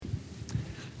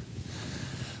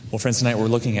Well, friends, tonight we're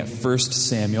looking at 1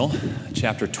 Samuel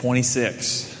chapter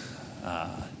 26.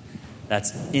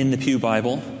 That's in the Pew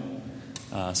Bible,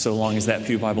 so long as that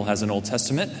Pew Bible has an Old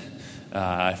Testament.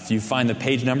 If you find the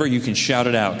page number, you can shout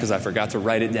it out because I forgot to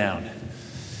write it down.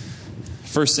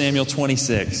 1 Samuel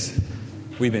 26.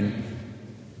 We've been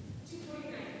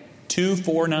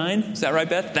 249. Is that right,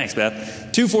 Beth? Thanks,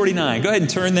 Beth. 249. Go ahead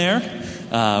and turn there.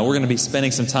 We're going to be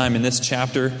spending some time in this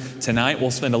chapter tonight.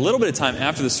 We'll spend a little bit of time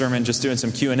after the sermon just doing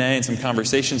some Q&A and some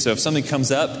conversation. So if something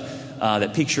comes up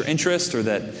that piques your interest or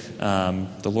that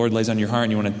the Lord lays on your heart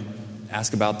and you want to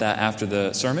ask about that after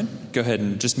the sermon, go ahead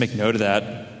and just make note of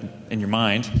that in your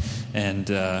mind, and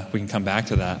we can come back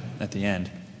to that at the end.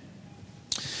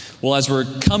 Well, as we're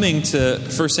coming to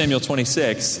 1 Samuel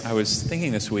 26, I was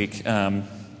thinking this week about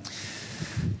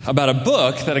a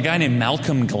book that a guy named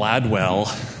Malcolm Gladwell,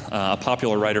 a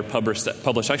popular writer, published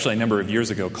actually a number of years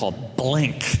ago, called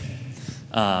Blink.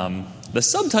 The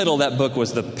subtitle of that book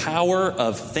was The Power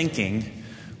of Thinking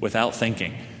Without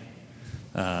Thinking.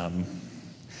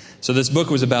 So this book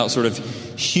was about sort of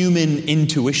human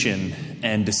intuition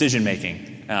and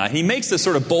decision-making. He makes this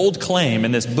sort of bold claim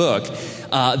in this book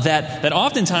that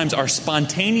oftentimes our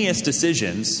spontaneous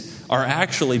decisions are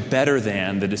actually better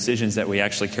than the decisions that we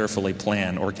actually carefully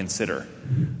plan or consider.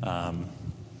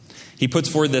 He puts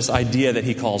forward this idea that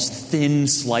he calls thin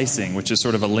slicing, which is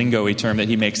sort of a lingo-y term that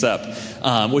he makes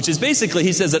up, which is basically,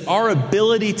 he says that our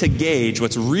ability to gauge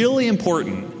what's really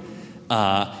important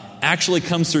actually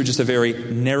comes through just a very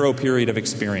narrow period of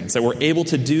experience, that we're able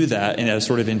to do that in a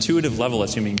sort of intuitive level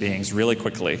as human beings really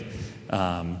quickly.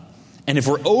 And if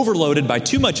we're overloaded by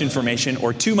too much information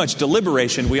or too much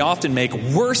deliberation, we often make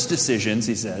worse decisions,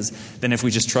 he says, than if we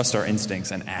just trust our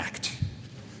instincts and act.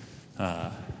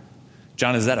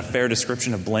 John, is that a fair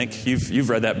description of Blink? You've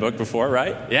read that book before,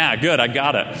 right? Yeah, good, I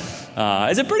got it.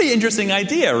 It's a pretty interesting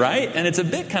idea, right? And it's a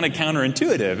bit kind of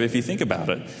counterintuitive if you think about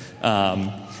it.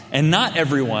 And not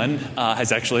everyone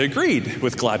has actually agreed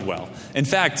with Gladwell. In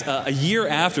fact, a year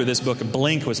after this book,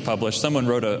 Blink, was published, someone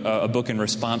wrote a book in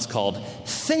response called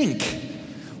Think: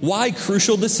 Why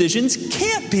Crucial Decisions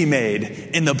Can't Be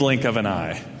Made in the Blink of an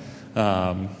Eye.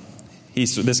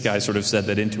 This guy sort of said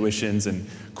that intuitions and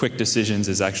quick decisions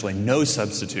is actually no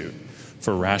substitute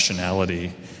for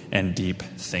rationality and deep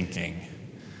thinking.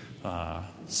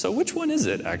 So which one is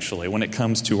it, actually, when it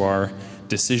comes to our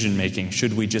decision-making?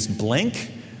 Should we just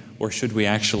blink, or should we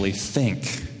actually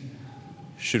think?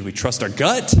 Should we trust our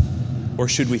gut, or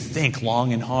should we think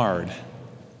long and hard?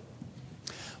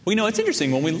 Well, you know, it's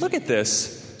interesting. When we look at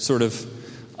this sort of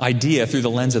idea through the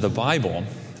lens of the Bible,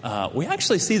 we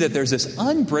actually see that there's this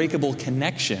unbreakable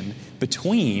connection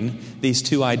between these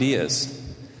two ideas.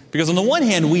 Because on the one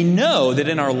hand, we know that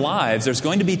in our lives there's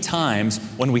going to be times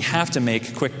when we have to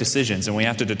make quick decisions and we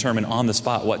have to determine on the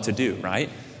spot what to do, right?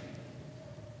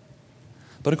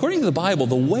 But according to the Bible,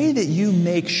 the way that you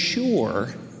make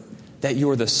sure that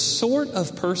you're the sort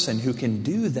of person who can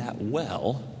do that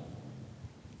well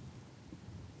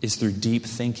is through deep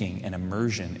thinking and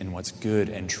immersion in what's good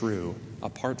and true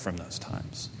apart from those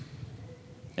times.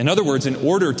 In other words, in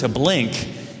order to blink,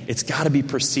 it's got to be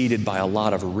preceded by a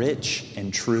lot of rich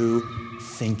and true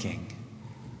thinking.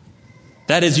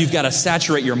 That is, you've got to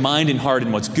saturate your mind and heart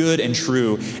in what's good and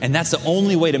true, and that's the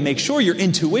only way to make sure your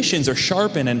intuitions are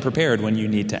sharpened and prepared when you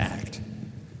need to act.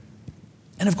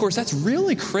 And of course, that's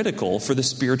really critical for the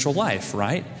spiritual life,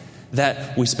 right?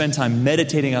 That we spend time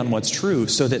meditating on what's true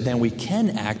so that then we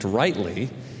can act rightly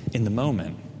in the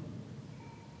moment.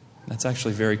 That's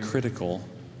actually very critical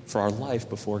for our life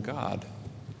before God.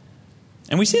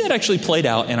 And we see that actually played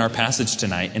out in our passage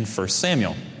tonight in 1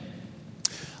 Samuel.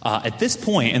 At this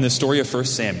point in the story of 1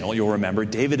 Samuel, you'll remember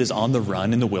David is on the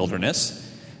run in the wilderness.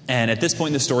 And at this point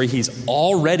in the story, he's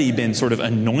already been sort of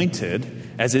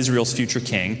anointed as Israel's future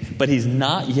king, but he's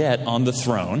not yet on the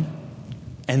throne.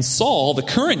 And Saul, the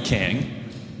current king,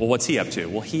 well, what's he up to?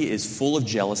 Well, he is full of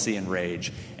jealousy and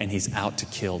rage, and he's out to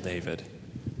kill David,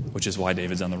 which is why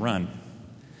David's on the run.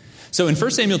 So in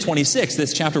 1 Samuel 26,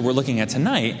 this chapter we're looking at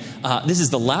tonight, this is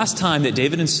the last time that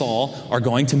David and Saul are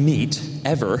going to meet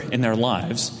ever in their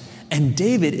lives. And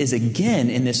David is again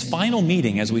in this final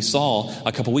meeting, as we saw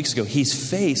a couple weeks ago, he's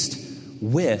faced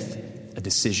with a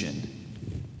decision.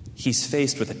 He's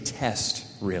faced with a test,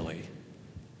 really.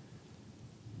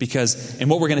 Because, and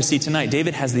what we're going to see tonight,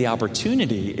 David has the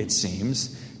opportunity, it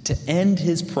seems, to end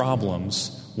his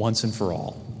problems once and for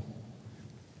all.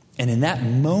 And in that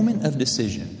moment of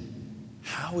decision,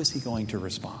 how is he going to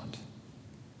respond?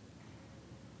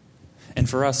 And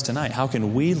for us tonight, how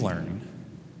can we learn?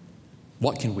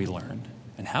 What can we learn?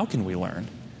 And how can we learn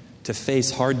to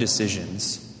face hard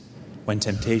decisions when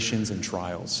temptations and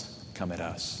trials come at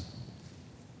us.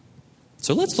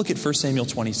 So let's look at 1 Samuel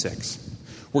 26.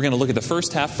 We're going to look at the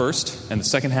first half first and the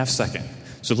second half second.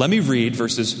 So let me read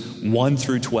verses 1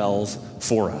 through 12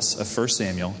 for us of 1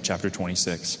 Samuel chapter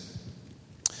 26.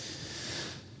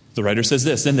 The writer says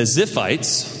this, "Then the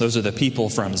Ziphites," those are the people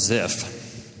from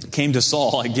Ziph, "came to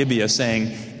Saul at Gibeah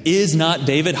saying, 'Is not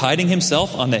David hiding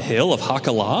himself on the hill of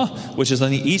Hachilah, which is on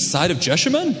the east side of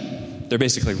Jeshimon?'" They're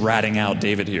basically ratting out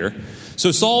David here.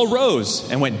 "So Saul rose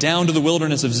and went down to the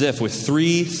wilderness of Ziph with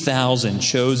 3,000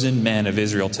 chosen men of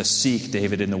Israel to seek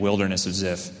David in the wilderness of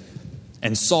Ziph.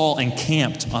 And Saul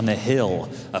encamped on the hill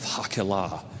of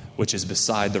Hachilah, which is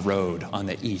beside the road on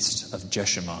the east of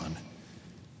Jeshimon.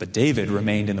 But David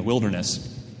remained in the wilderness.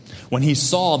 When he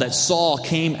saw that Saul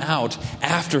came out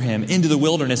after him into the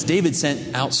wilderness, David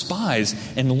sent out spies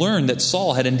and learned that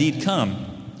Saul had indeed come.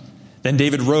 Then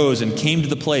David rose and came to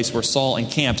the place where Saul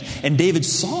encamped. And David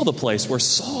saw the place where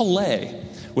Saul lay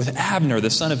with Abner,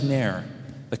 the son of Ner,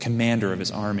 the commander of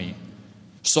his army.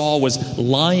 Saul was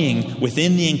lying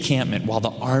within the encampment while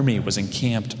the army was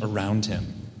encamped around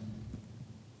him.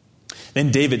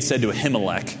 Then David said to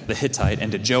Ahimelech the Hittite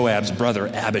and to Joab's brother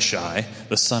Abishai,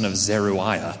 the son of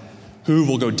Zeruiah, 'Who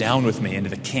will go down with me into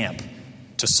the camp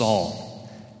to Saul?'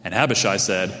 And Abishai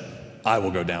said, 'I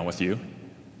will go down with you.'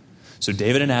 So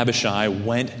David and Abishai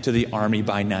went to the army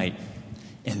by night,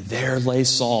 and there lay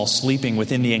Saul sleeping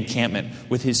within the encampment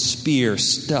with his spear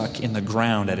stuck in the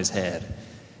ground at his head,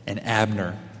 and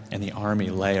Abner and the army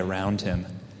lay around him.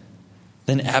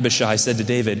 Then Abishai said to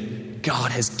David,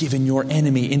 'God has given your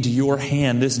enemy into your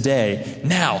hand this day.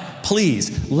 Now,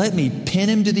 please, let me pin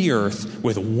him to the earth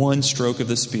with one stroke of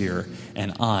the spear,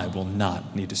 and I will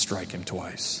not need to strike him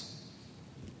twice.'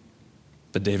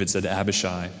 But David said to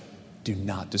Abishai, 'Do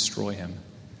not destroy him,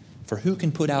 for who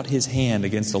can put out his hand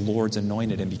against the Lord's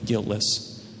anointed and be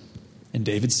guiltless?' And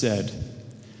David said,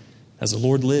 'As the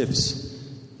Lord lives,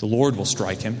 the Lord will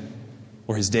strike him,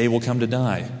 or his day will come to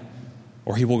die,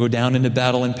 or he will go down into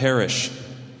battle and perish.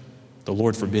 The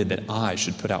Lord forbid that I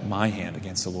should put out my hand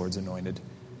against the Lord's anointed.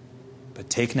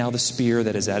 But take now the spear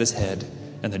that is at his head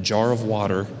and the jar of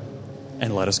water,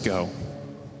 and let us go.'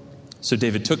 So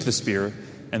David took the spear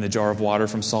and the jar of water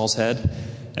from Saul's head,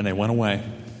 and they went away.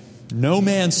 No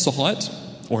man saw it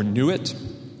or knew it,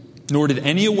 nor did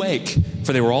any awake,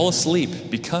 for they were all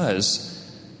asleep, because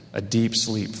a deep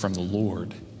sleep from the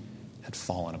Lord had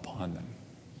fallen upon them."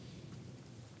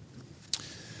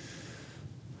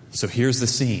 So here's the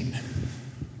scene,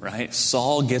 right?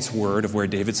 Saul gets word of where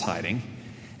David's hiding,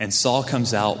 and Saul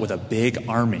comes out with a big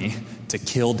army to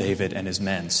kill David and his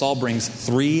men. Saul brings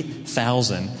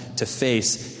 3,000 to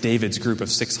face David's group of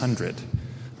 600.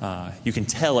 You can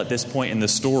tell at this point in the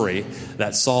story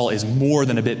that Saul is more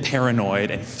than a bit paranoid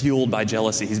and fueled by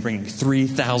jealousy. He's bringing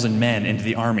 3,000 men into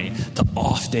the army to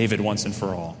off David once and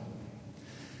for all.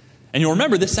 And you'll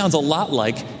remember this sounds a lot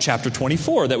like chapter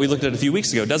 24 that we looked at a few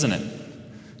weeks ago, doesn't it?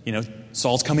 You know,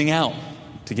 Saul's coming out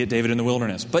to get David in the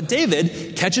wilderness. But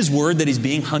David catches word that he's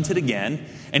being hunted again,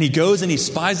 and he goes and he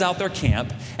spies out their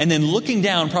camp, and then looking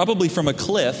down, probably from a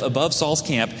cliff above Saul's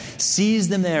camp, sees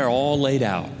them there all laid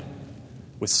out,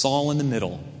 with Saul in the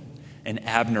middle, and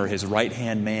Abner, his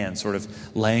right-hand man, sort of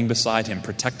laying beside him,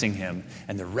 protecting him,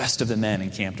 and the rest of the men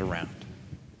encamped around.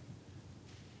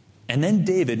 And then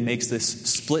David makes this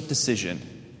split decision.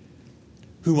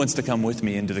 Who wants to come with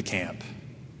me into the camp?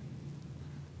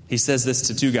 He says this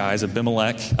to two guys,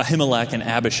 Ahimelech and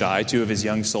Abishai, two of his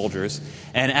young soldiers.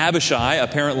 And Abishai,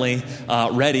 apparently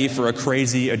ready for a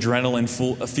crazy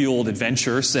adrenaline-fueled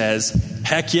adventure, says,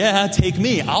 "Heck yeah, take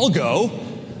me, I'll go."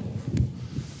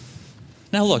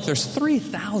 Now look, there's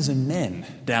 3,000 men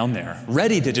down there,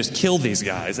 ready to just kill these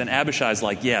guys. And Abishai's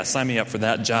like, "Yeah, sign me up for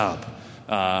that job."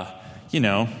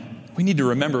 We need to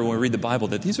remember when we read the Bible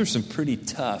that these are some pretty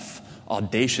tough,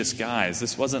 audacious guys.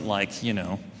 This wasn't like,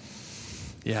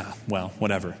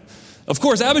 whatever. Of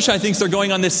course, Abishai thinks they're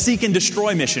going on this seek and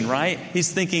destroy mission, right? He's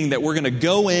thinking that we're going to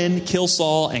go in, kill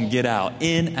Saul, and get out.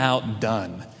 In, out,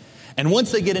 done. And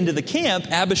once they get into the camp,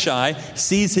 Abishai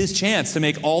sees his chance to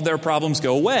make all their problems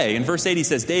go away. In verse 8, he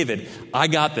says, "David, I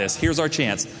got this. Here's our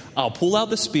chance. I'll pull out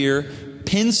the spear,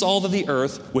 pin Saul to the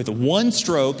earth with one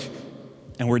stroke,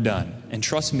 and we're done. And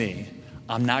trust me,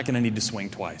 I'm not going to need to swing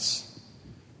twice."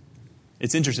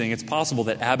 It's interesting. It's possible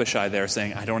that Abishai there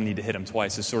saying, "I don't need to hit him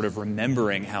twice," is sort of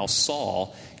remembering how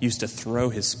Saul used to throw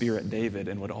his spear at David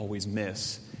and would always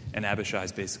miss. And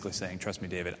Abishai's basically saying, "Trust me,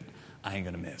 David, I ain't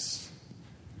going to miss."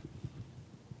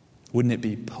 Wouldn't it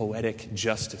be poetic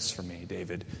justice for me,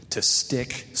 David, to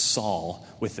stick Saul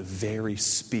with the very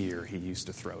spear he used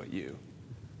to throw at you?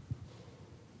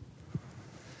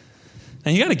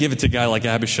 Now, you got to give it to a guy like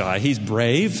Abishai. He's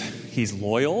brave. he's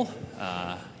loyal.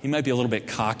 He might be a little bit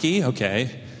cocky,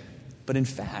 okay. But in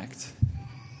fact,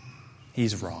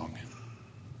 he's wrong.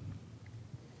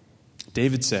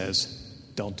 David says,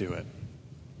 don't do it.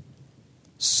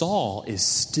 Saul is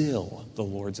still the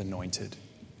Lord's anointed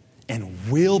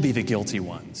and will be the guilty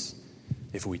ones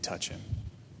if we touch him.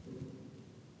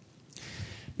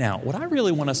 Now, what I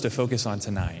really want us to focus on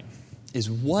tonight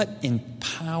is what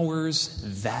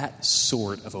empowers that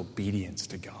sort of obedience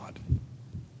to God.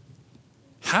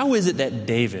 How is it that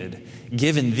David,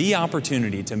 given the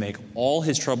opportunity to make all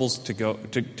his troubles to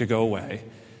go away,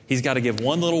 he's got to give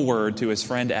one little word to his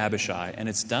friend Abishai, and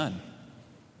it's done.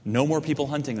 No more people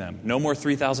hunting them. No more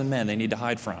 3,000 men they need to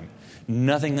hide from.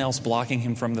 Nothing else blocking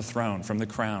him from the throne, from the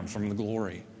crown, from the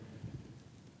glory.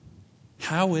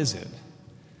 How is it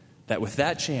that with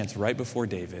that chance right before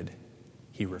David,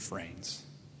 he refrains?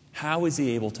 How is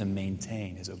he able to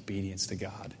maintain his obedience to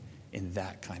God in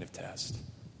that kind of test?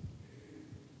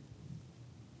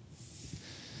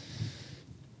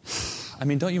 I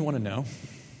mean, don't you want to know,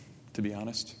 to be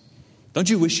honest? Don't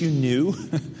you wish you knew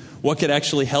what could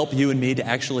actually help you and me to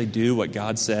actually do what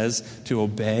God says, to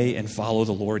obey and follow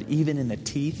the Lord, even in the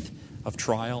teeth of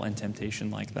trial and temptation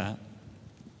like that?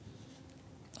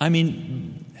 I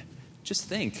mean, just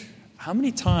think, how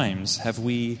many times have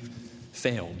we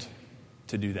failed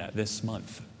to do that this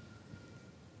month?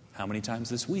 How many times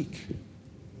this week?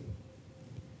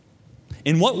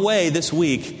 In what way this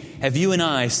week have you and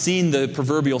I seen the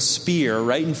proverbial spear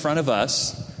right in front of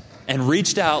us and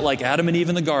reached out like Adam and Eve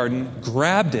in the garden,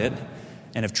 grabbed it,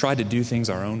 and have tried to do things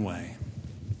our own way?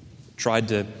 Tried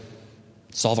to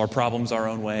solve our problems our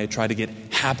own way, tried to get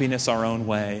happiness our own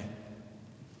way,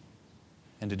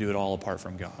 and to do it all apart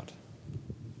from God.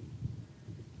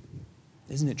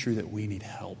 Isn't it true that we need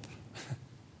help?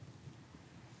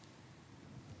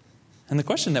 And the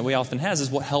question that we often have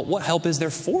is, what help is there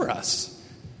for us?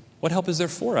 What help is there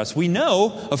for us? We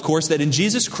know, of course, that in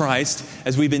Jesus Christ,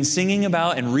 as we've been singing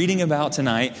about and reading about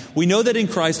tonight, we know that in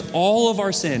Christ all of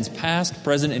our sins, past,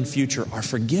 present, and future, are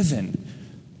forgiven.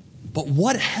 But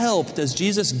what help does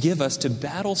Jesus give us to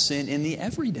battle sin in the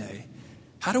everyday?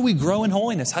 How do we grow in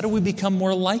holiness? How do we become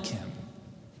more like Him?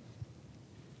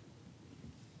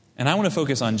 And I want to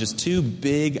focus on just two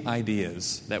big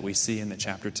ideas that we see in the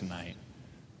chapter tonight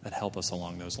that help us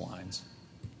along those lines.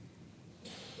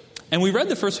 And we read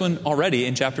the first one already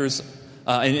in verses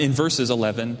 10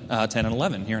 and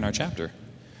 11 here in our chapter.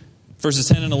 Verses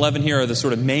 10 and 11 here are the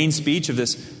sort of main speech of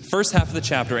this first half of the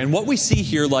chapter. And what we see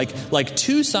here, like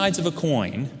two sides of a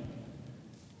coin,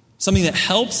 something that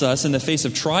helps us in the face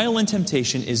of trial and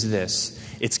temptation is this.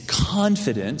 It's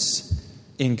confidence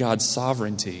in God's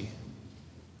sovereignty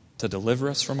to deliver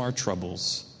us from our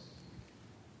troubles.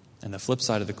 And the flip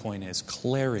side of the coin is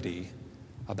clarity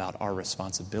about our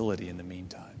responsibility in the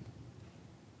meantime.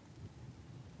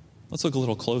 Let's look a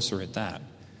little closer at that.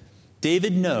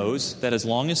 David knows that as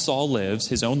long as Saul lives,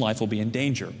 his own life will be in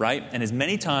danger, right? And as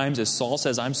many times as Saul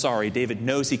says, "I'm sorry," David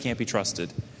knows he can't be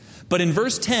trusted. But in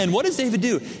verse 10, what does David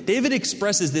do? David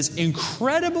expresses this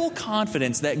incredible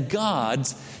confidence that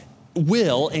God's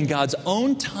will, in God's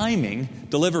own timing,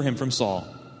 deliver him from Saul.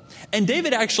 And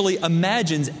David actually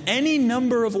imagines any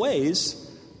number of ways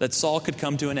that Saul could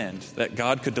come to an end, that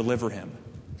God could deliver him.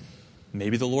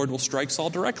 Maybe the Lord will strike Saul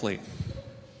directly.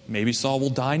 Maybe Saul will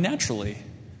die naturally.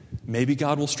 Maybe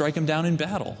God will strike him down in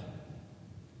battle.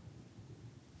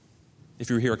 If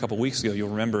you were here a couple weeks ago, you'll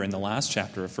remember in the last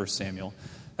chapter of 1 Samuel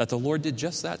that the Lord did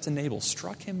just that to Nabal,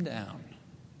 struck him down.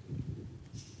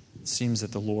 It seems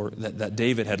that that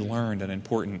David had learned an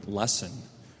important lesson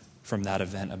from that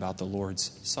event about the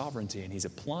Lord's sovereignty, and he's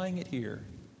applying it here.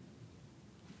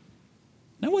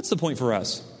 Now, what's the point for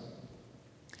us?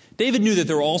 David knew that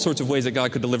there were all sorts of ways that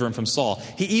God could deliver him from Saul.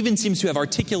 He even seems to have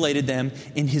articulated them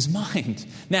in his mind.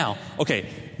 Now, okay,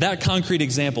 that concrete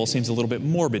example seems a little bit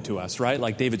morbid to us, right?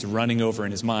 Like David's running over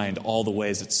in his mind all the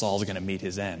ways that Saul's going to meet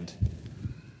his end.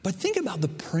 But think about the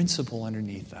principle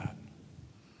underneath that.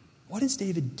 What is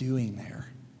David doing there?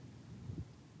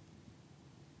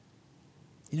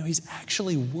 You know, he's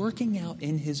actually working out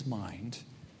in his mind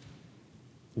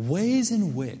ways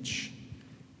in which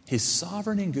his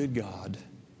sovereign and good God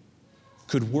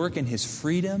could work in his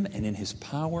freedom and in his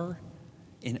power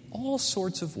in all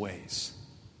sorts of ways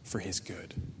for his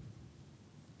good.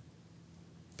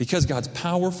 Because God's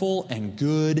powerful and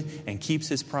good and keeps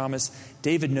his promise,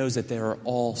 David knows that there are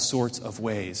all sorts of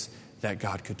ways that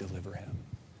God could deliver him.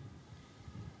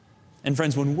 And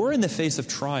friends, when we're in the face of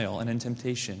trial and in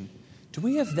temptation, do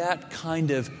we have that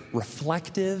kind of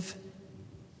reflective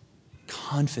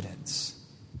confidence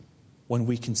when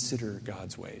we consider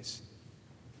God's ways?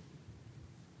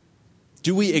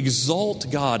 Do we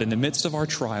exalt God in the midst of our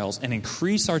trials and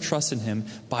increase our trust in Him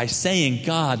by saying,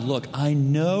 God, look, I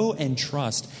know and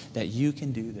trust that you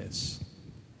can do this.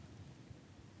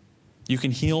 You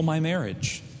can heal my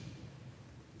marriage.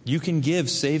 You can give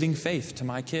saving faith to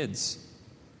my kids.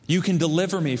 You can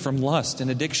deliver me from lust and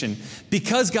addiction.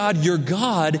 Because, God, you're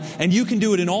God, and you can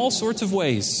do it in all sorts of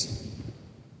ways.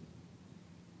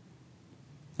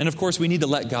 And of course, we need to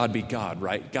let God be God,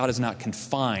 right? God is not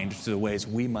confined to the ways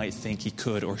we might think He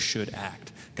could or should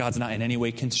act. God's not in any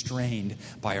way constrained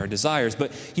by our desires.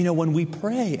 But, when we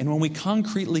pray and when we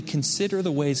concretely consider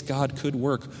the ways God could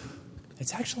work,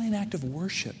 it's actually an act of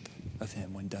worship of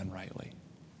Him when done rightly.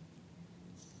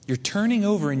 You're turning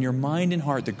over in your mind and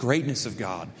heart the greatness of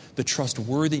God, the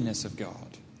trustworthiness of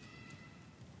God.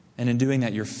 And in doing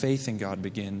that, your faith in God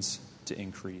begins to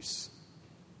increase.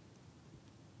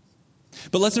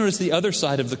 But let's notice the other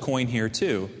side of the coin here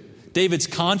too. David's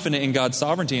confident in God's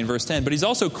sovereignty in verse 10, but he's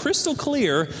also crystal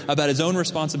clear about his own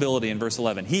responsibility in verse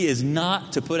 11. He is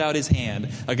not to put out his hand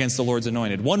against the Lord's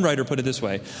anointed. One writer put it this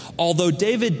way: although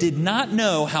David did not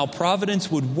know how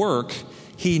providence would work,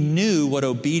 he knew what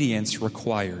obedience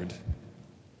required.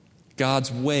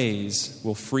 God's ways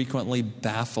will frequently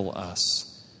baffle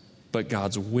us, but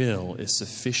God's will is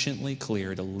sufficiently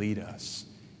clear to lead us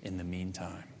in the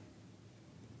meantime.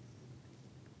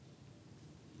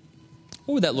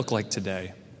 What would that look like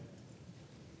today?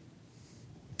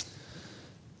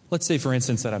 Let's say, for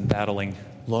instance, that I'm battling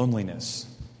loneliness,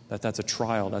 that's a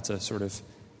trial, that's a sort of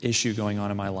issue going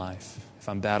on in my life. If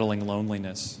I'm battling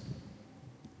loneliness,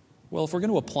 well, if we're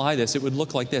going to apply this, it would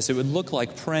look like this. It would look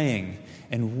like praying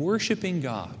and worshiping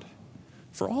God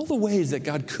for all the ways that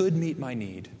God could meet my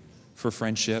need for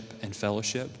friendship and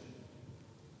fellowship.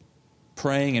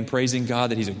 Praying and praising God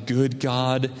that He's a good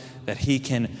God, that He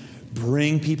can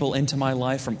bring people into my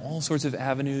life from all sorts of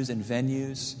avenues and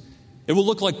venues. It will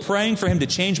look like praying for Him to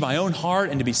change my own heart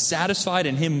and to be satisfied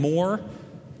in Him more.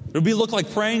 It would look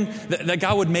like praying that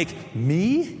God would make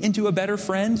me into a better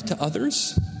friend to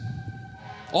others.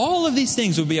 All of these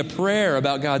things would be a prayer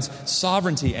about God's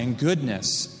sovereignty and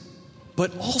goodness.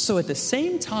 But also at the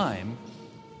same time,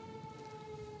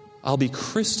 I'll be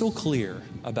crystal clear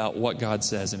about what God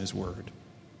says in His Word.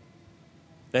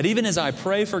 That even as I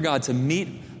pray for God to meet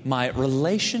my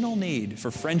relational need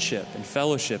for friendship and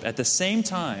fellowship, at the same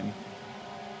time,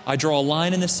 I draw a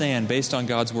line in the sand based on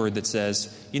God's Word that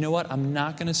says, you know what? I'm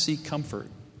not going to seek comfort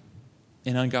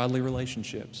in ungodly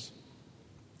relationships.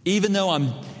 Even though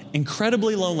I'm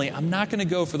incredibly lonely, I'm not going to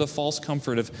go for the false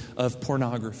comfort of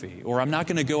pornography. Or I'm not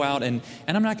going to go out and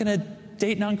I'm not going to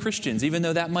date non-Christians, even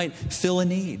though that might fill a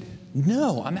need.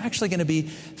 No, I'm actually going to be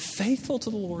faithful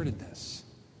to the Lord in this.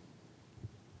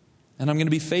 And I'm going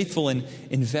to be faithful in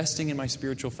investing in my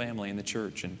spiritual family in the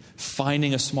church and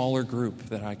finding a smaller group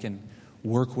that I can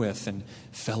work with and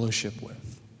fellowship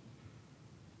with.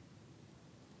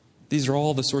 These are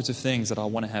all the sorts of things that I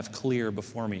want to have clear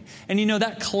before me. And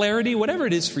that clarity, whatever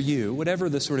it is for you, whatever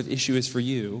the sort of issue is for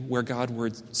you, where God's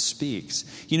Word speaks,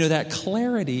 that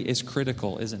clarity is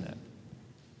critical, isn't it?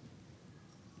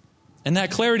 And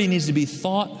that clarity needs to be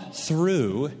thought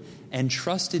through and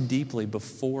trusted deeply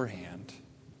beforehand.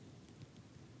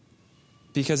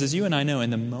 Because as you and I know,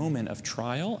 in the moment of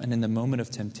trial and in the moment of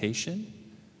temptation,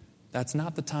 that's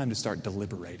not the time to start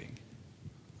deliberating.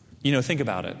 Think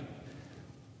about it.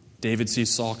 David sees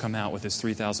Saul come out with his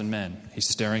 3,000 men. He's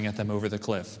staring at them over the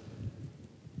cliff.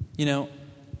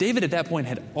 David at that point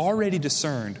had already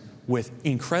discerned with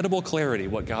incredible clarity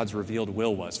what God's revealed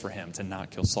will was for him to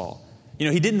not kill Saul.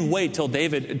 He didn't wait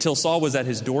till Saul was at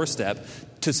his doorstep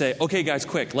to say, okay, guys,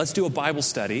 quick, let's do a Bible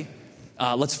study.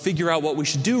 Let's figure out what we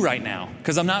should do right now,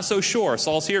 because I'm not so sure.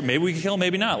 Saul's here. Maybe we can kill him,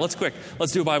 maybe not. Let's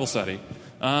do a Bible study.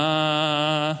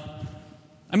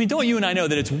 Don't you and I know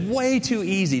that it's way too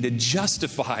easy to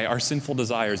justify our sinful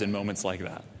desires in moments like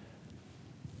that?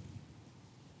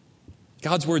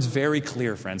 God's Word's very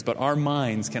clear, friends, but our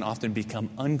minds can often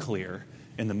become unclear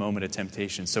in the moment of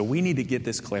temptation. So we need to get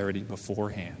this clarity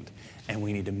beforehand, and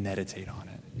we need to meditate on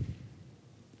it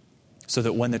so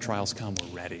that when the trials come,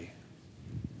 we're ready.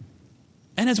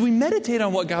 And as we meditate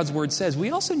on what God's Word says,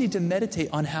 we also need to meditate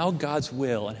on how God's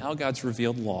will and how God's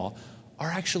revealed law are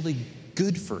actually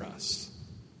good for us.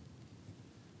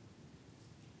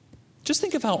 Just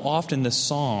think of how often the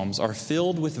Psalms are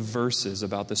filled with verses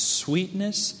about the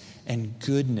sweetness and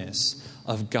goodness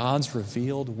of God's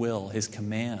revealed will, His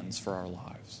commands for our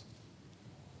lives.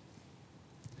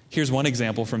 Here's one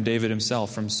example from David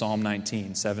himself from Psalm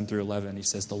 19, 7 through 11. He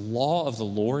says, "The law of the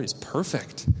Lord is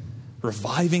perfect,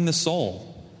 reviving the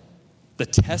soul. The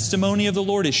testimony of the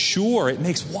Lord is sure. It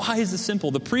makes wise the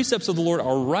simple. The precepts of the Lord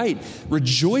are right,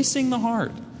 rejoicing the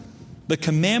heart. The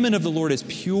commandment of the Lord is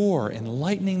pure,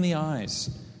 enlightening the eyes.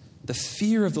 The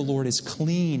fear of the Lord is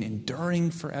clean,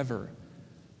 enduring forever.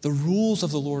 The rules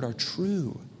of the Lord are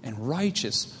true and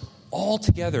righteous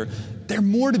altogether. They're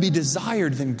more to be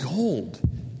desired than gold,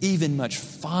 even much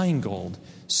fine gold,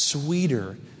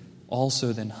 sweeter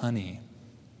also than honey,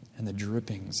 and the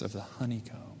drippings of the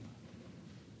honeycomb.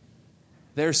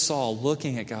 There's Saul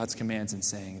looking at God's commands and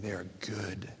saying, they're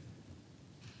good.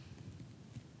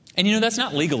 And that's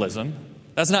not legalism.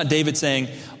 That's not David saying,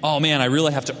 oh man, I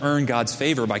really have to earn God's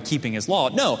favor by keeping his law.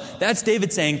 No, that's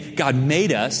David saying God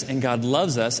made us and God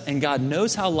loves us and God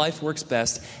knows how life works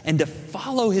best. And to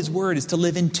follow his word is to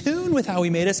live in tune with how he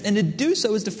made us. And to do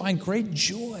so is to find great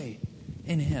joy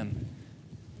in him,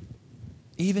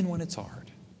 even when it's hard.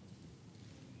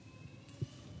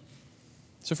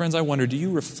 So friends, I wonder, do you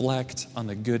reflect on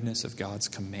the goodness of God's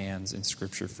commands in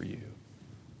Scripture for you?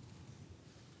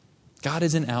 God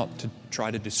isn't out to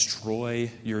try to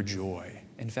destroy your joy.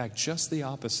 In fact, just the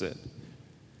opposite.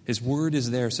 His word is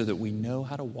there so that we know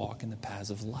how to walk in the paths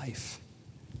of life.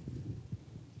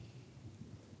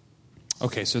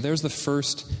 Okay, so there's the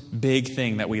first big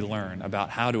thing that we learn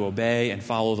about how to obey and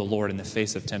follow the Lord in the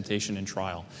face of temptation and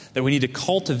trial. That we need to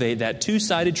cultivate that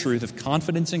two-sided truth of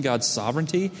confidence in God's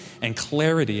sovereignty and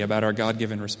clarity about our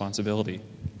God-given responsibility.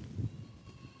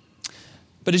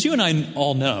 But as you and I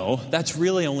all know, that's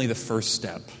really only the first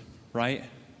step, right?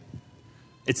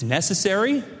 It's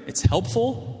necessary, it's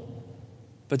helpful,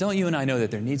 but don't you and I know that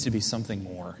there needs to be something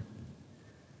more?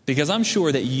 Because I'm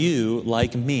sure that you,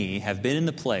 like me, have been in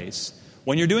the place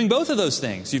when you're doing both of those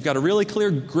things. You've got a really clear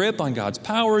grip on God's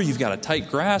power, you've got a tight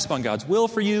grasp on God's will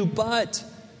for you, but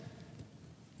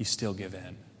you still give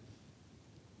in.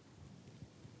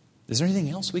 Is there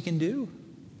anything else we can do?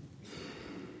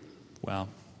 Well,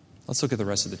 let's look at the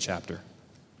rest of the chapter.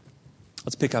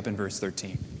 Let's pick up in verse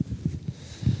 13.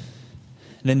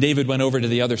 Then David went over to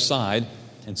the other side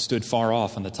and stood far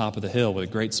off on the top of the hill with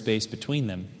a great space between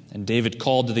them. And David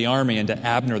called to the army and to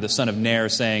Abner, the son of Ner,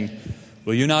 saying,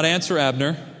 "Will you not answer,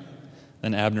 Abner?"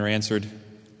 Then Abner answered,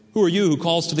 "Who are you who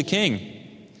calls to the king?"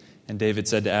 And David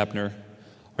said to Abner,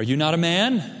 "Are you not a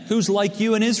man? Who's like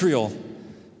you in Israel?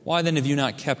 Why then have you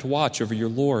not kept watch over your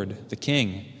lord, the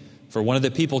king? For one of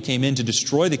the people came in to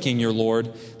destroy the king, your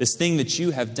lord. This thing that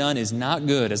you have done is not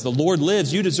good. As the Lord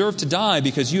lives, you deserve to die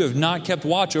because you have not kept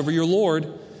watch over your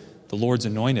lord, the Lord's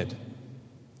anointed.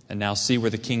 And now see where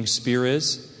the king's spear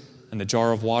is and the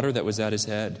jar of water that was at his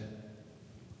head."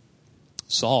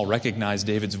 Saul recognized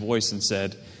David's voice and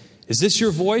said, "Is this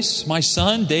your voice, my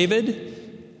son, David?"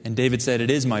 And David said,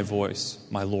 "It is my voice,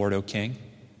 my lord, O king."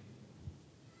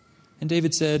 And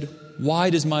David said, "Why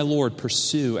does my lord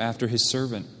pursue after his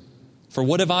servant? For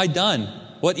what have I done?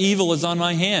 What evil is on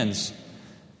my hands?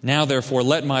 Now, therefore,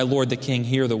 let my lord the king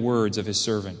hear the words of his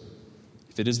servant.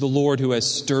 If it is the Lord who has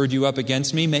stirred you up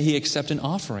against me, may he accept an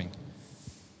offering.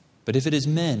 But if it is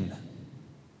men,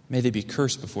 may they be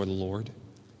cursed before the Lord.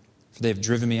 For they have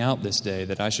driven me out this day,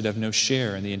 that I should have no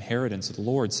share in the inheritance of the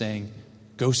Lord, saying,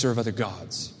 'Go serve other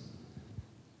gods.'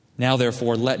 Now,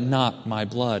 therefore, let not my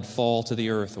blood fall to the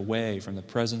earth away from the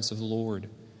presence of the Lord.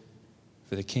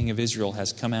 For the king of Israel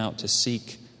has come out to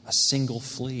seek a single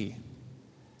flea,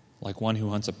 like one who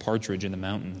hunts a partridge in the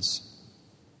mountains."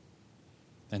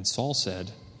 And Saul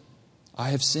said, "I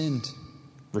have sinned.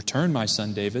 Return, my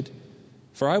son David,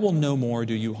 for I will no more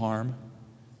do you harm.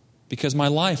 Because my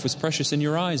life was precious in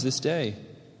your eyes this day.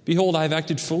 Behold, I have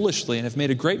acted foolishly and have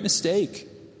made a great mistake."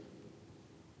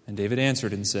 And David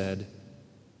answered and said,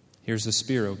 "Here's the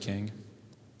spear, O king.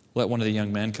 Let one of the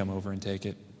young men come over and take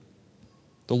it.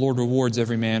 The Lord rewards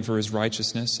every man for his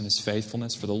righteousness and his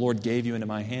faithfulness, for the Lord gave you into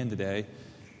my hand today,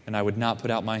 and I would not put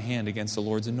out my hand against the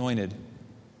Lord's anointed.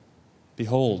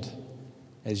 Behold,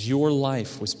 as your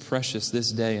life was precious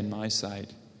this day in my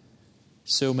sight,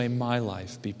 so may my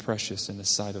life be precious in the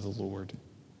sight of the Lord,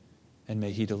 and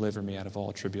may he deliver me out of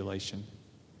all tribulation."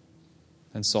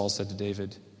 And Saul said to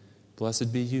David,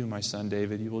 "Blessed be you, my son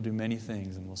David. You will do many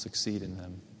things and will succeed in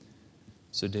them."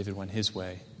 So David went his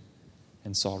way,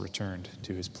 and Saul returned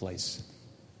to his place.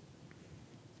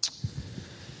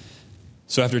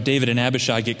 So after David and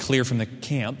Abishai get clear from the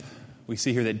camp, we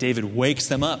see here that David wakes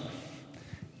them up.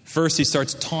 First, he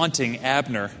starts taunting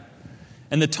Abner.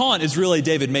 And the taunt is really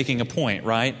David making a point,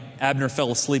 right? Abner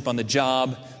fell asleep on the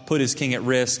job, put his king at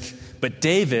risk, but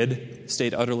David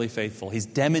stayed utterly faithful.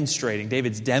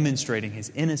 David's demonstrating his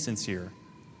innocence here.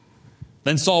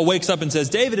 Then Saul wakes up and says,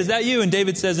 David, is that you? And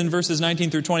David says in verses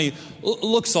 19 through 20,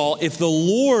 look, Saul, if the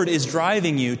Lord is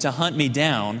driving you to hunt me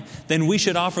down, then we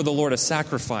should offer the Lord a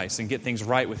sacrifice and get things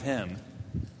right with him.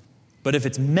 But if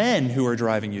it's men who are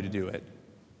driving you to do it,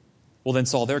 well then,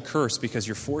 Saul, they're cursed because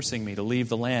you're forcing me to leave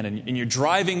the land and you're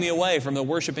driving me away from the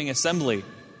worshiping assembly.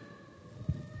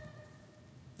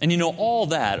 And all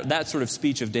that sort of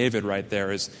speech of David right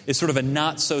there is sort of a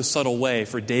not so subtle way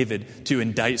for David to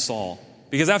indict Saul.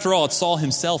 Because after all, it's Saul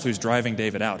himself who's driving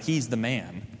David out. He's the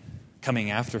man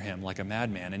coming after him like a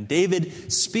madman. And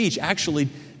David's speech actually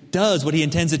does what he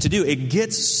intends it to do. It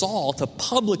gets Saul to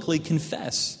publicly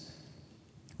confess.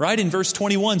 Right? In verse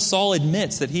 21, Saul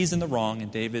admits that he's in the wrong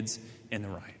and David's in the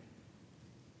right.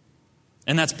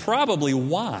 And that's probably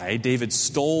why David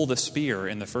stole the spear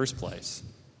in the first place.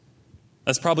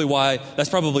 That's probably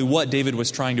what David was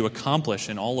trying to accomplish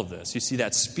in all of this. You see,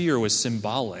 that spear was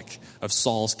symbolic of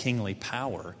Saul's kingly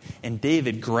power. And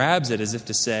David grabs it as if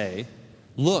to say,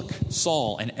 look,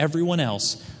 Saul and everyone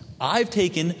else, I've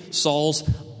taken Saul's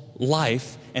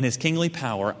life and his kingly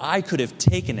power. I could have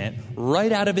taken it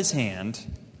right out of his hand,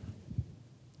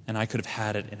 and I could have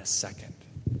had it in a second.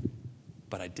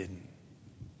 But I didn't.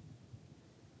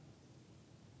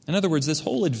 In other words, this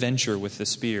whole adventure with the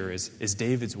spear is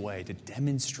David's way to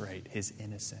demonstrate his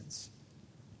innocence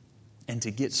and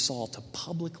to get Saul to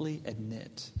publicly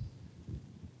admit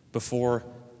before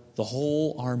the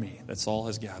whole army that Saul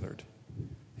has gathered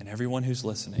and everyone who's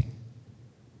listening,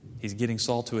 he's getting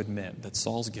Saul to admit that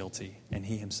Saul's guilty and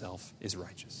he himself is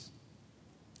righteous.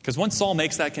 Because once Saul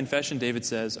makes that confession, David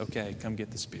says, okay, come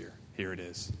get the spear. Here it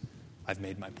is. I've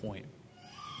made my point.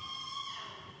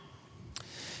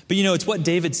 But it's what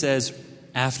David says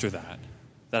after that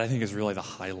I think is really the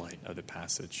highlight of the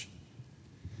passage.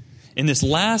 In this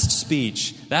last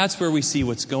speech, that's where we see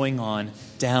what's going on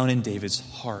down in David's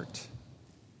heart.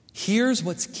 Here's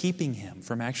what's keeping him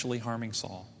from actually harming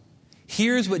Saul.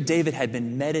 Here's what David had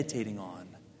been meditating on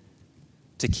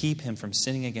to keep him from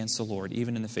sinning against the Lord,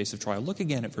 even in the face of trial. Look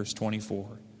again at verse 24.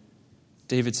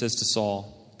 David says to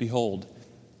Saul, behold,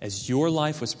 as your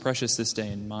life was precious this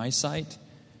day in my sight,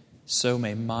 so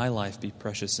may my life be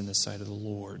precious in the sight of the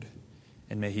Lord,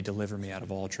 and may he deliver me out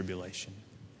of all tribulation.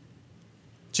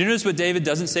 Do you notice what David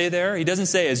doesn't say there? He doesn't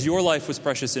say, as your life was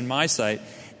precious in my sight,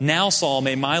 now, Saul,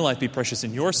 may my life be precious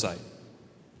in your sight.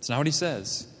 That's not what he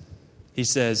says. He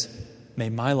says, may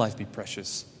my life be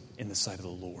precious in the sight of the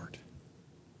Lord.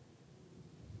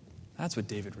 That's what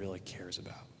David really cares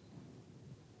about.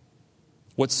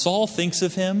 What Saul thinks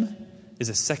of him is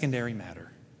a secondary matter.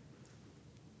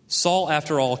 Saul,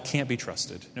 after all, can't be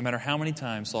trusted. No matter how many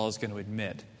times Saul is going to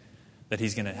admit that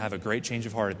he's going to have a great change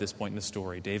of heart at this point in the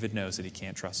story, David knows that he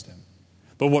can't trust him.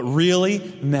 But what really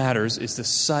matters is the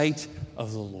sight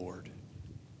of the Lord.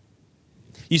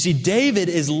 You see, David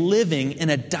is living in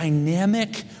a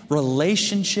dynamic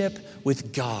relationship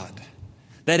with God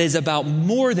that is about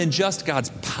more than just God's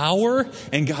power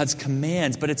and God's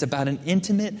commands, but it's about an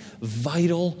intimate,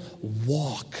 vital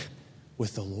walk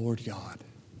with the Lord God,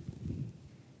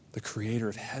 the creator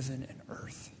of heaven and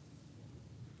earth.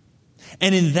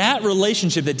 And in that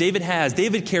relationship that David has,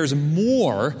 David cares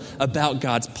more about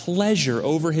God's pleasure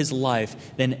over his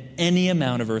life than any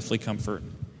amount of earthly comfort.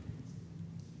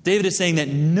 David is saying that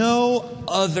no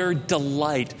other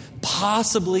delight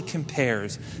possibly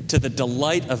compares to the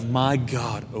delight of my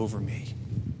God over me.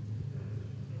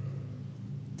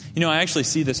 I actually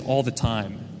see this all the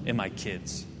time in my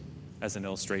kids as an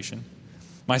illustration.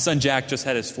 My son Jack just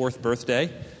had his 4th birthday.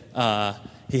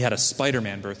 He had a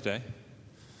Spider-Man birthday.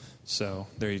 So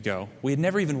there you go. We had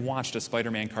never even watched a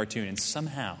Spider-Man cartoon, and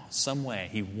somehow, some way,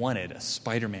 he wanted a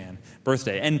Spider-Man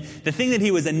birthday. And the thing that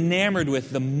he was enamored with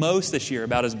the most this year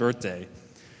about his birthday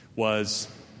was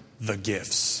the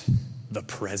gifts, the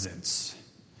presents.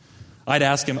 I'd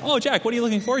ask him, oh, Jack, what are you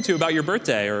looking forward to about your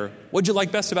birthday? Or what'd you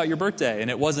like best about your birthday?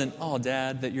 And it wasn't, oh,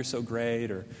 Dad, that you're so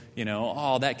great. Or,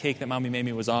 oh, that cake that Mommy made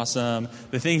me was awesome.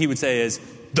 The thing he would say is,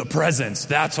 the presents.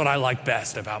 That's what I like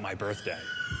best about my birthday.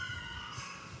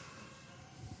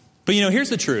 But here's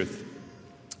the truth.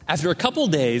 After a couple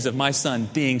days of my son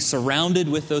being surrounded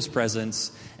with those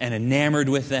presents and enamored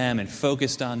with them and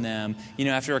focused on them,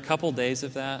 after a couple days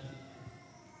of that,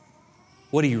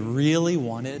 what he really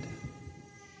wanted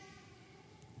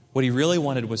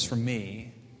was for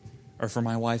me, or for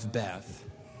my wife Beth,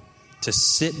 to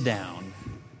sit down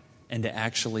and to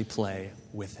actually play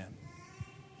with him.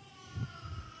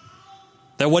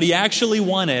 That what he actually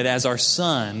wanted as our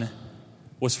son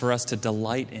was for us to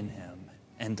delight in him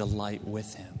and delight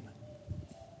with him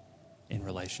in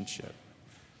relationship.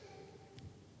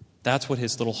 That's what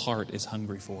his little heart is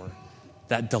hungry for.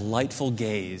 That delightful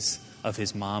gaze of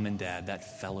his mom and dad,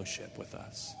 that fellowship with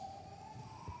us.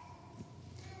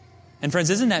 And friends,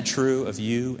 isn't that true of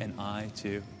you and I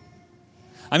too?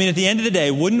 I mean, at the end of the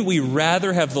day, wouldn't we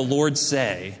rather have the Lord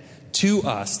say to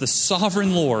us, the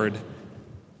sovereign Lord,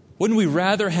 wouldn't we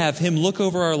rather have him look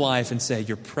over our life and say,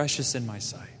 "You're precious in my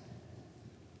sight,"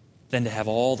 than to have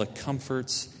all the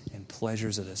comforts and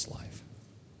pleasures of this life?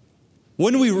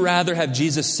 Wouldn't we rather have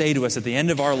Jesus say to us at the end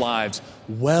of our lives,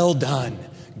 "Well done,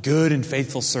 good and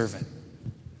faithful servant"?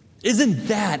 Isn't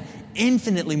that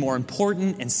infinitely more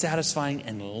important and satisfying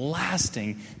and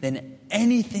lasting than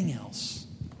anything else?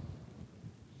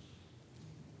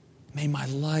 May my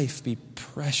life be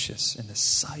precious in the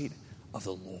sight of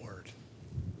the Lord.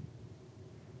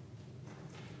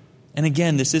 And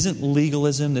again, this isn't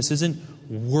legalism. This isn't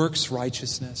works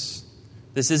righteousness.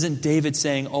 This isn't David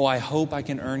saying, "Oh, I hope I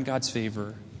can earn God's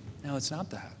favor." No, it's not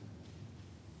that.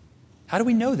 How do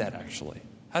we know that, actually?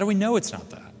 How do we know it's not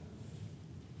that?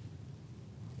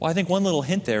 Well, I think one little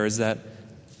hint there is that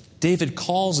David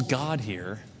calls God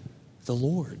here the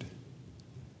Lord.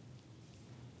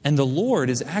 And the Lord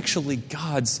is actually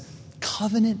God's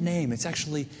covenant name. It's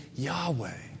actually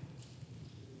Yahweh.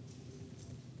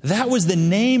 That was the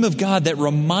name of God that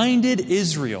reminded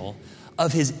Israel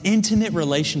of his intimate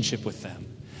relationship with them.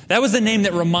 That was the name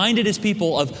that reminded his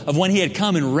people of when he had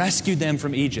come and rescued them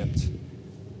from Egypt.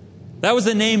 That was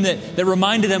the name that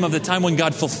reminded them of the time when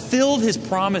God fulfilled his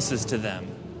promises to them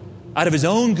out of his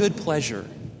own good pleasure.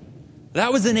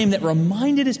 That was the name that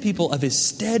reminded his people of his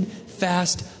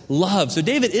steadfast love. So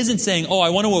David isn't saying, "Oh, I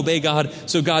want to obey God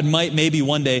so God might maybe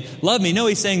one day love me." No,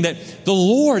 he's saying that the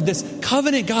Lord, this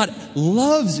covenant God,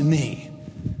 loves me.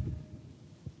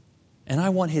 And I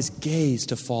want his gaze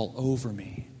to fall over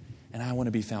me. And I want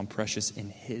to be found precious in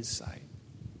his sight.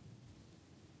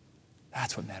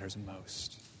 That's what matters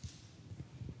most.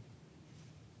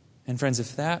 And friends,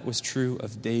 if that was true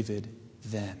of David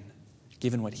then,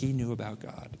 given what he knew about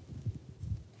God,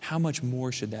 how much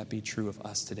more should that be true of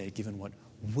us today, given what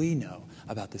we know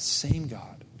about the same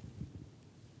God?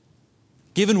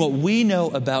 Given what we know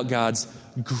about God's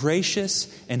gracious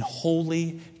and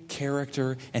holy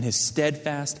character and his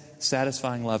steadfast,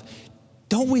 satisfying love,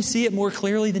 don't we see it more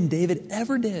clearly than David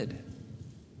ever did?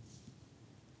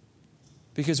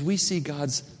 Because we see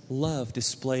God's love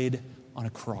displayed on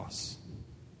a cross.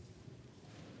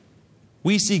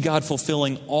 We see God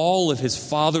fulfilling all of his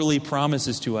fatherly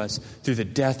promises to us through the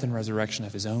death and resurrection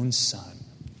of his own Son.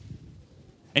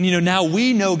 And now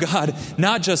we know God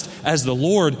not just as the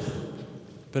Lord,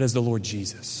 but as the Lord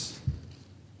Jesus,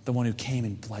 the one who came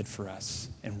and bled for us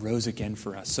and rose again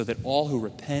for us, so that all who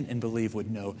repent and believe would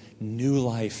know new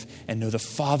life and know the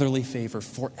fatherly favor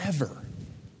forever.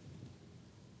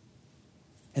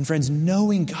 And friends,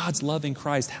 knowing God's love in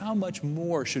Christ, how much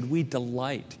more should we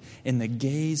delight in the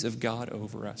gaze of God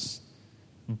over us,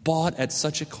 bought at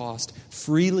such a cost,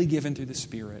 freely given through the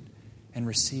Spirit, and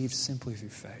received simply through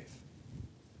faith?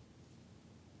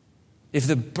 If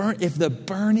the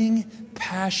burning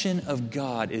passion of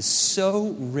God is so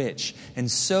rich and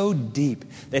so deep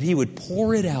that he would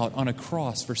pour it out on a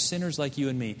cross for sinners like you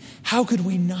and me, how could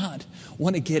we not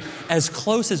want to get as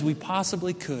close as we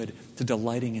possibly could to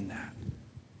delighting in that?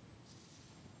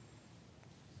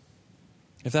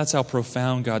 If that's how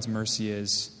profound God's mercy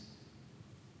is,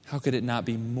 how could it not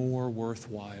be more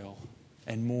worthwhile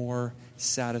and more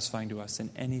satisfying to us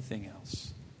than anything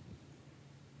else?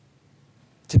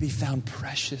 To be found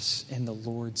precious in the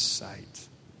Lord's sight.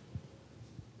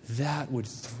 That would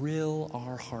thrill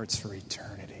our hearts for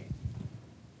eternity.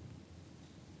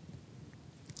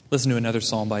 Listen to another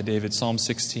psalm by David, Psalm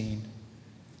 16.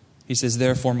 He says,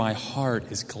 "Therefore my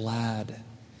heart is glad,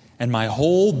 and my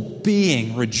whole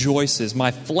being rejoices.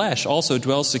 My flesh also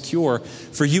dwells secure,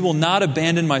 for you will not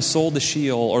abandon my soul to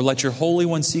Sheol, or let your Holy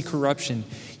One see corruption.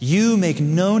 You make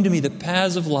known to me the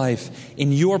paths of life.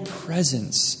 In your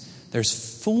presence there's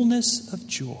fullness of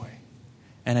joy,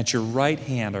 and at your right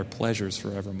hand are pleasures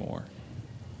forevermore."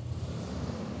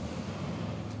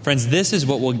 Friends, this is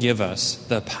what will give us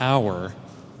the power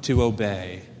to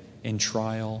obey in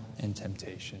trial and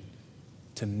temptation,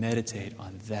 to meditate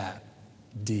on that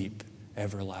deep,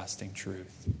 everlasting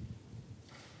truth.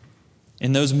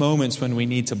 In those moments when we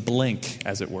need to blink,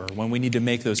 as it were, when we need to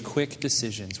make those quick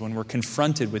decisions, when we're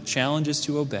confronted with challenges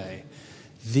to obey,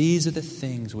 these are the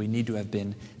things we need to have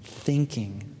been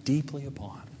thinking deeply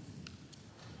upon.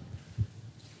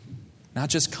 Not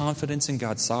just confidence in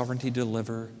God's sovereignty to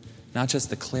deliver, not just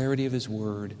the clarity of his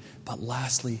word, but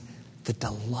lastly, the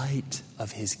delight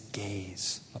of his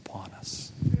gaze upon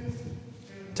us.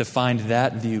 To find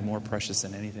that view more precious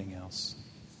than anything else.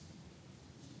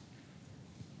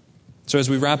 So as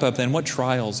we wrap up then, what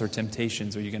trials or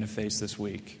temptations are you going to face this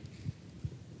week?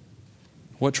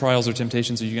 What trials or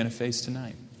temptations are you going to face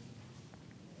tonight?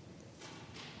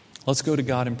 Let's go to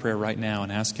God in prayer right now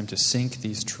and ask Him to sink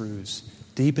these truths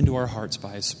deep into our hearts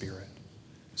by His Spirit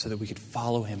so that we could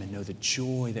follow Him and know the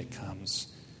joy that comes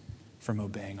from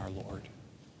obeying our Lord.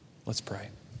 Let's pray.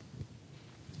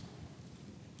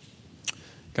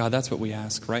 God, that's what we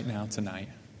ask right now tonight.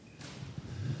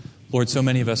 Lord, so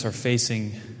many of us are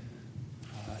facing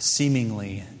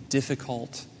seemingly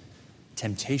difficult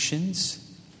temptations.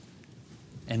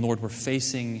 And Lord, we're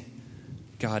facing,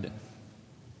 God,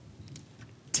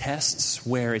 tests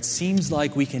where it seems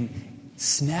like we can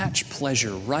snatch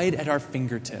pleasure right at our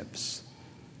fingertips,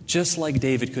 just like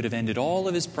David could have ended all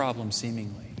of his problems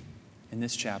seemingly in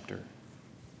this chapter.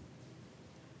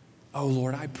 Oh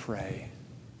Lord, I pray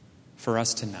for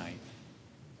us tonight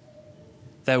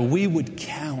that we would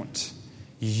count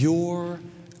your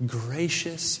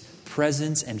gracious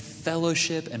presence and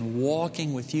fellowship and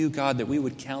walking with you, God, that we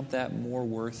would count that more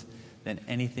worth than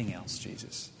anything else,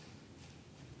 Jesus.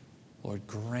 Lord,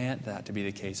 grant that to be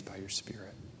the case by your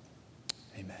Spirit.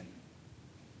 Amen.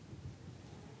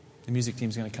 The music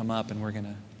team's going to come up and we're going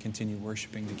to continue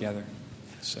worshiping together.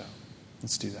 So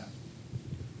let's do that.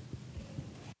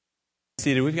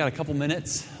 Seated, we've got a couple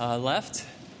minutes left.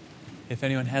 If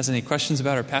anyone has any questions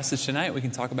about our passage tonight, we can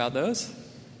talk about those.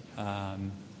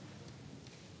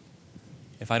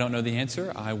 If I don't know the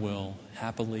answer, I will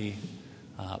happily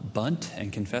bunt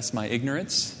and confess my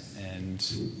ignorance.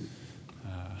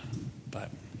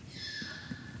 But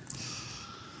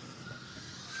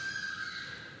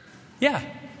yeah,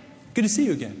 good to see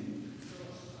you again.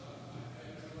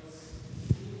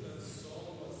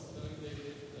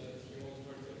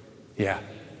 Yeah.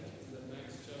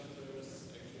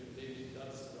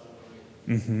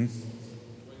 Mm-hmm.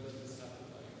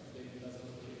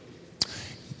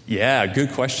 Yeah,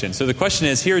 good question. So the question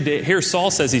is, here Saul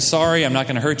says he's sorry, I'm not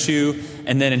going to hurt you.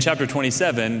 And then in chapter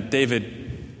 27,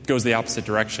 David goes the opposite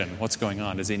direction. What's going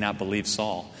on? Does he not believe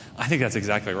Saul? I think that's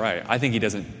exactly right. I think he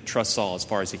doesn't trust Saul as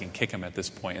far as he can kick him at this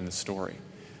point in the story.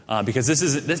 Because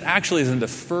this actually isn't the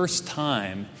first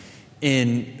time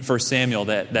in 1 Samuel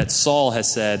that Saul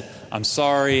has said, I'm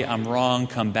sorry, I'm wrong,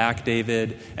 come back,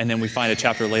 David. And then we find a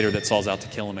chapter later that Saul's out to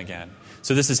kill him again.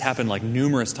 So this has happened like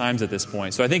numerous times at this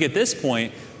point. So I think at this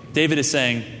point, David is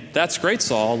saying, that's great,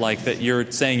 Saul, like that you're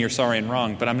saying you're sorry and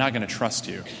wrong, but I'm not going to trust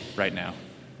you right now.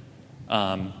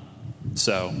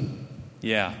 So,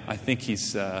 yeah, I think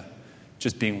he's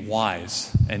just being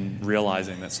wise and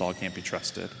realizing that Saul can't be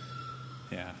trusted.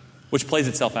 Yeah, which plays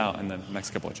itself out in the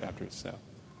next couple of chapters. So,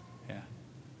 yeah,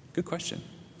 good question.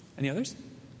 Any others?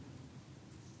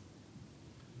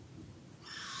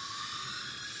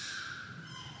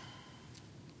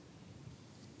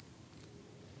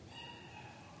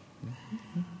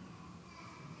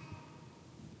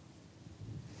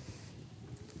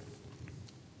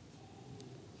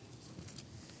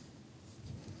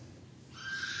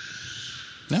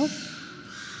 No?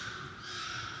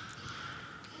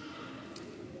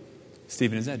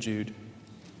 Stephen, is that Jude?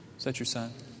 Is that your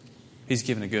son? He's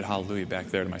giving a good hallelujah back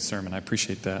there to my sermon. I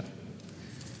appreciate that.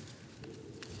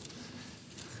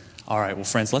 All right, well,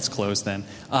 friends, let's close then.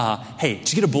 Hey,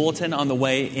 did you get a bulletin on the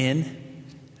way in?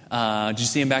 Did you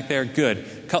see him back there?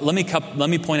 Good. Let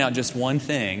me point out just one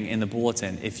thing in the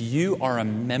bulletin. If you are a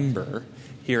member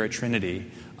here at Trinity,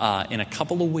 in a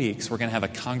couple of weeks, we're going to have a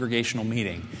congregational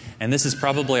meeting. And this is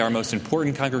probably our most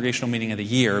important congregational meeting of the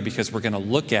year because we're going to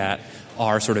look at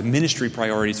our sort of ministry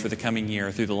priorities for the coming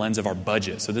year through the lens of our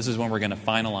budget. So this is when we're going to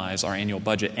finalize our annual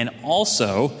budget. And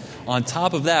also, on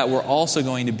top of that, we're also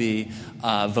going to be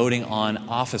voting on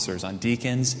officers, on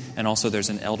deacons, and also there's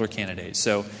an elder candidate.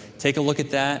 So take a look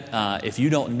at that. If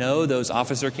you don't know those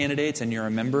officer candidates and you're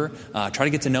a member, try to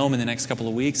get to know them in the next couple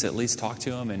of weeks. At least talk to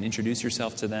them and introduce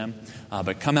yourself to them.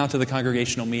 But come out to the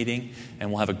congregational meeting, and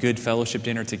we'll have a good fellowship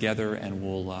dinner together, and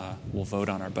we'll vote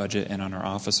on our budget and on our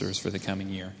officers for the coming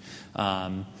year.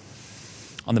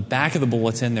 On the back of the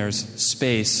bulletin, there's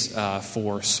space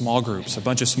for small groups. A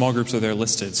bunch of small groups are there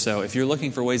listed. So if you're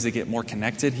looking for ways to get more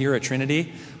connected here at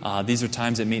Trinity, these are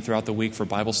times that meet throughout the week for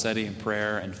Bible study and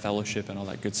prayer and fellowship and all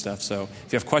that good stuff. So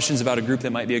if you have questions about a group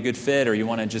that might be a good fit, or you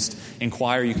want to just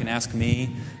inquire, you can ask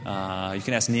me. You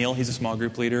can ask Neil. He's a small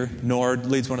group leader. Nord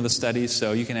leads one of the studies.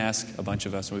 So you can ask a bunch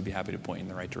of us, and we'd be happy to point you in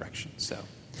the right direction. So,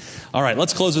 all right,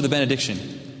 let's close with a benediction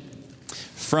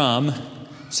from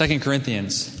 2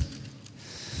 Corinthians.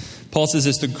 Paul says,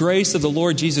 it's the grace of the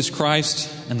Lord Jesus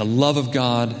Christ and the love of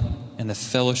God and the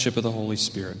fellowship of the Holy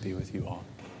Spirit be with you all.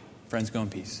 Friends, go in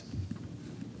peace.